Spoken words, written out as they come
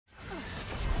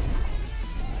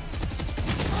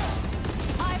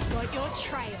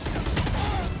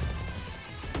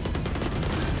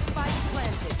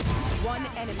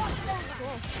enemy.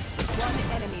 One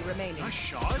enemy remaining. Nice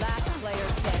shot. Last player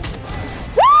standing.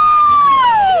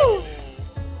 Woo!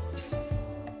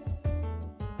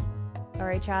 All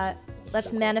right, chat.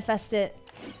 Let's manifest it.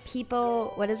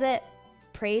 People, what is it?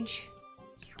 Prage?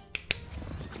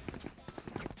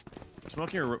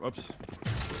 Smoking your oops.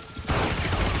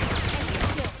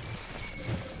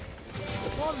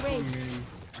 Wall raised.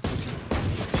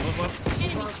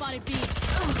 Enemy spotted B.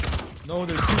 No,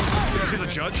 there's two. He's a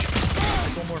judge.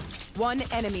 There's one more. One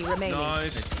enemy remaining.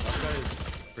 Nice.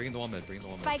 Bringing the one mid. Bringing the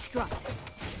one mid. Spike dropped.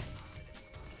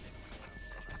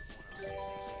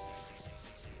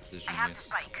 This is genius.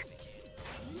 Spike.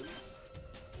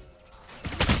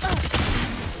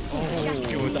 Oh,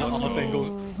 dude, that off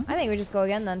angle. I think we just go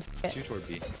again then. Two toward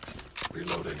B.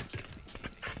 Reloading.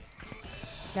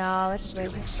 No, let's just wait.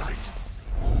 Stealing sight.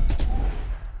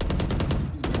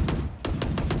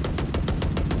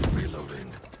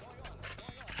 Reloading.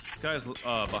 This guy's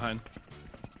behind.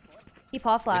 He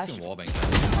paw He's flashed. in wallbang.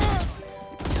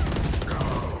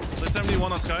 Play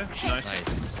 71 on Sky. Nice.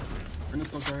 Nice. Bring this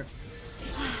close right.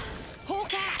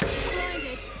 Hawk out.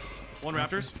 Blinded. One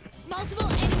Raptors. Multiple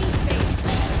enemies base.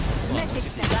 Last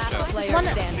player One-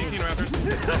 standing. 18 Raptors.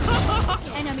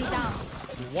 Enemy down.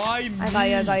 Why me? I got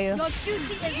you, I got you. Your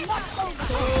duty is not over.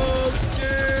 Oh, I'm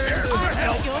scared.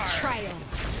 I'll take your trail.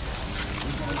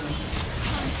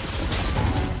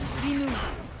 Remove.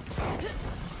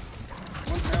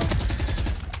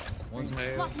 One's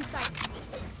high. Blocking sight.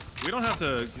 We don't have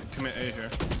to commit A here.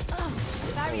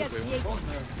 Barrier created.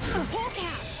 Hawk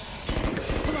out.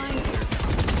 Blinded.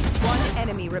 One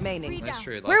enemy remaining. Nice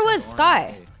trade. Where was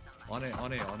Sky? On it.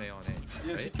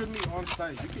 Yeah, she killed me on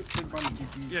site. You can take by the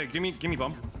TP. Yeah, give me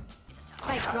bump.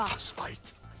 Spike drop. Spike.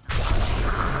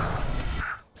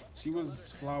 She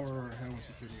was flower or hell when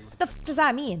she killed me. What the f does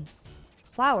that mean?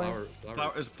 Flower.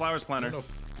 Flowers planner. No,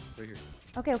 right here.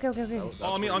 Okay. Oh,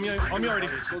 on me already.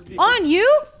 On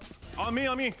you? On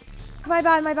me. My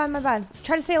bad.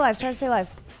 Try to stay alive, Are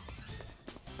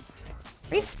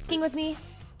you f***ing with me?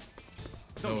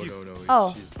 No.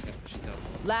 Oh. She's down.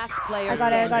 Last player I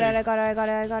got standing. it. I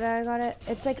got it.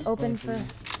 It's like open for...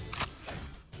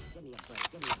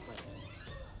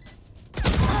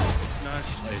 Nice.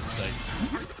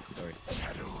 Sorry.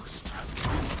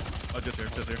 Oh, just here.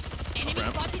 Enemy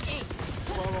Ramp. spotted A.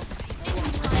 Enemy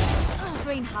spotted.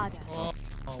 Train harder. Oh,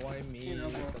 why me?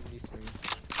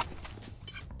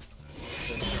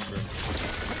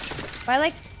 I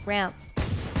like ramp.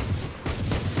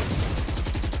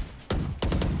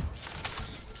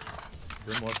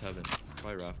 Grim was heaven.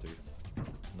 Probably Rafter.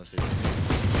 Unless they.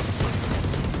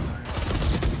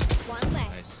 One less.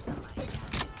 Nice.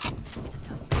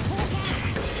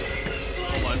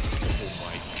 One. Oh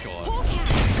my god. Hawk out.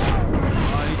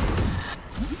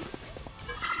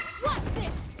 What's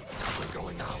this? We're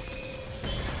going out.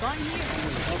 Gun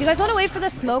here. Do you guys want to wait for the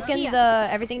smoke and the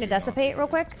everything to dissipate real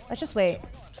quick? Let's just wait.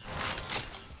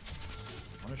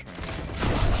 I'm gonna try.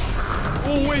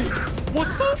 Oh wait! What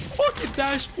the fuck? It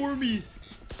dashed for me.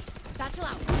 Satchel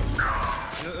out.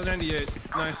 98.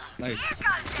 Nice. Nice.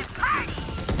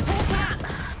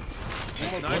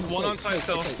 Nice. One on side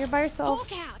cell. You're by yourself.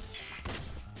 Hawk out.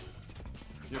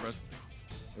 Here, bros.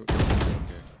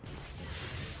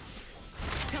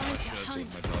 Time to hunt.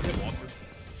 Walter.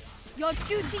 Your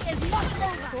duty is not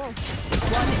over.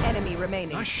 One enemy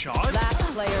remaining. Nice shot. Last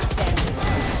player standing.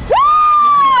 Woo!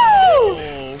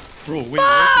 Oh. Bro, wait. Fuck!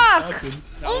 What just happened?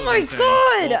 Oh my insane.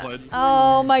 Well god! played.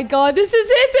 Oh my god, this is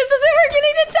it! We're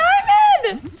getting a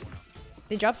diamond!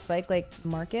 They dropped Spike, like,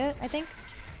 market, I think.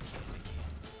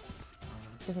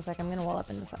 Just a sec, I'm gonna wall up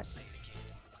in a sec.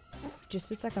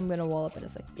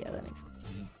 Yeah, that makes sense.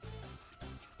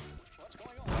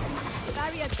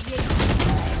 Barrier created.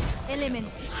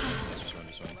 Eliminate.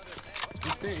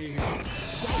 Just stay here.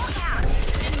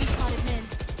 Enemy spotted mid.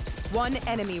 One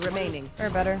enemy remaining. Or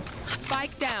better.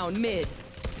 Spike down mid.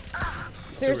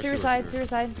 Sewer Sewer. side.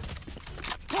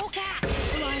 Hawk out.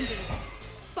 Blinded.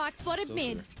 Spike spotted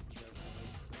mid.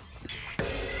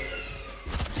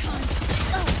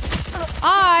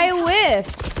 I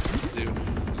whiffed! Dude,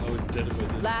 I was dead if I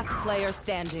did. Last player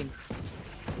standing.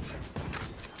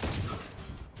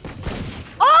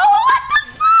 Oh, what the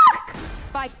fuck?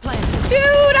 Spike planted.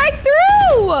 Dude, I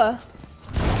threw!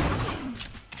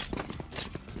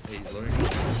 Hey, he's learning.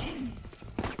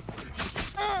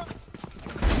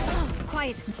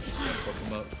 Quiet. Fuck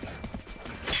him up.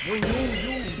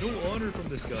 No honor from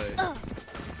this guy.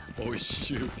 Oh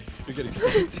shoot, you're getting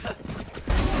fucked.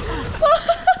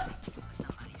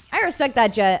 I respect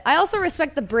that Jet. I also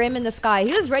respect the brim in the sky.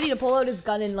 He was ready to pull out his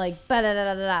gun and like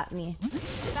ba-da-da-da-da me.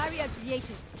 Barrier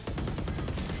created.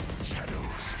 Shadows.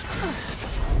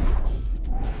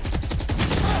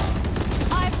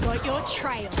 got your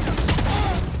trail.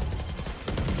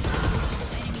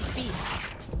 Enemy B.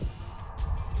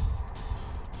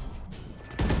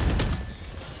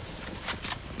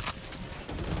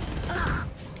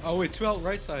 Oh wait, 2 out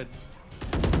right side.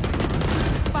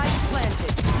 Spike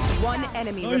planted. One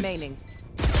enemy Nice. remaining.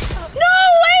 No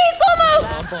way, he's almost.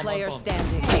 Last Bump, player bump.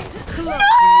 standing. No!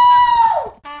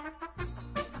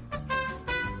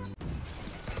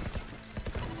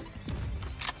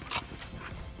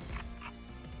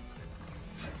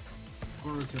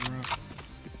 Go rotate around.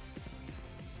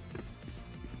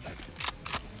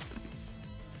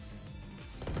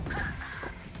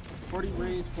 $40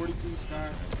 raise, 42 sky.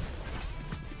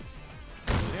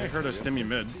 Yeah, I heard a stimmy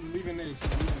mid. She's leaving A. She's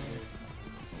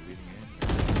leaving A.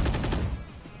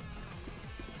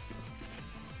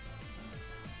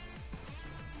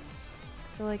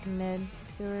 So like mid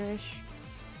sewerish.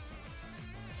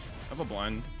 I have a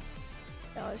blind.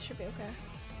 Oh, it should be okay.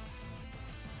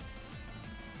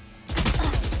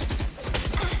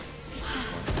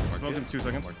 Smoke in 2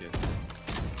 seconds.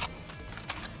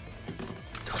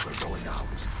 Cover going out.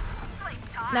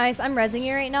 Nice, I'm rezzing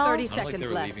you right now. 30 I don't like seconds they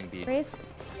were left. leaving B. Raise.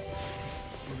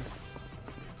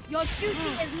 Your duty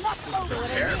is not over.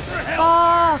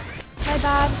 Fuck! My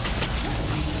bad.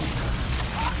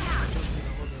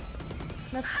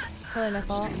 That's totally my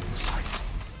fault. In sight.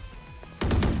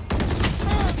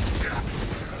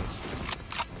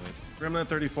 Grim at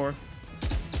 34.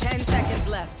 10 seconds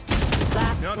left.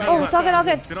 Last No, player Oh, it's all good, all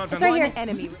good. standing. Good on It's 10. right One here.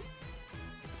 enemy.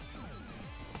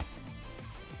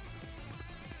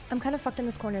 I'm kind of fucked in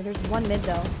this corner. There's one mid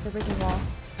though. They're breaking wall.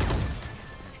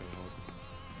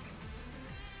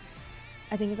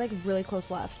 I think it's like really close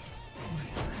left.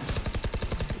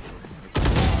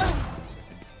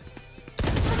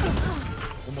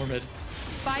 One more mid.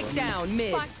 Spike down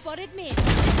mid. Spot spotted mid.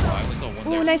 Oh, I only saw one.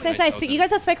 Ooh, there. nice, nice, nice. You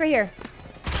guys have spike right here.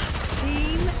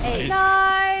 Team A.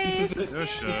 Nice. This is it. Good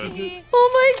shit. This is it. Oh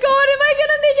my god, am I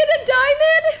gonna make it a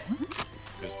diamond?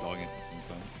 Just dogging at the same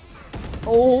time.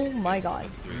 Oh my god.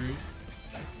 That's 3.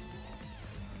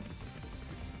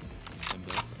 Slim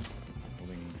build.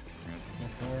 Holding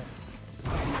ramp.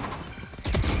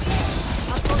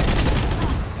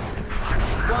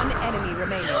 One enemy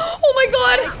remaining. Oh my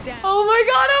god. Oh my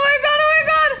god, oh my god, oh my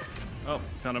god. Oh,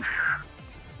 found him.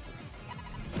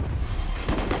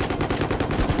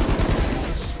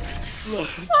 Oh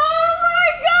my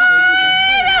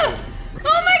god!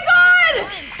 Oh my god!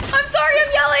 I'm sorry,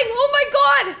 I'm yelling. Oh my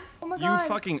god. Oh my You god.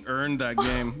 fucking earned that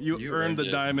game. You, You earned earned the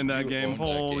it. diamond that You game. owned that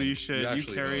Holy game. shit. You You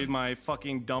actually carried owned. my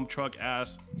fucking dump truck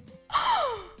ass.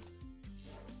 Oh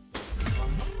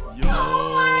Yo.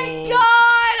 my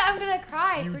god! I'm gonna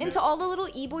cry. And to all the little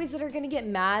e-boys that are gonna get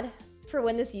mad for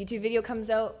when this YouTube video comes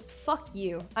out, fuck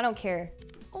you. I don't care.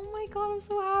 Oh my god, I'm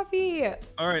so happy.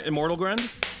 All right, Immortal Grind.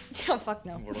 Oh, fuck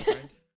no. Mortal grind.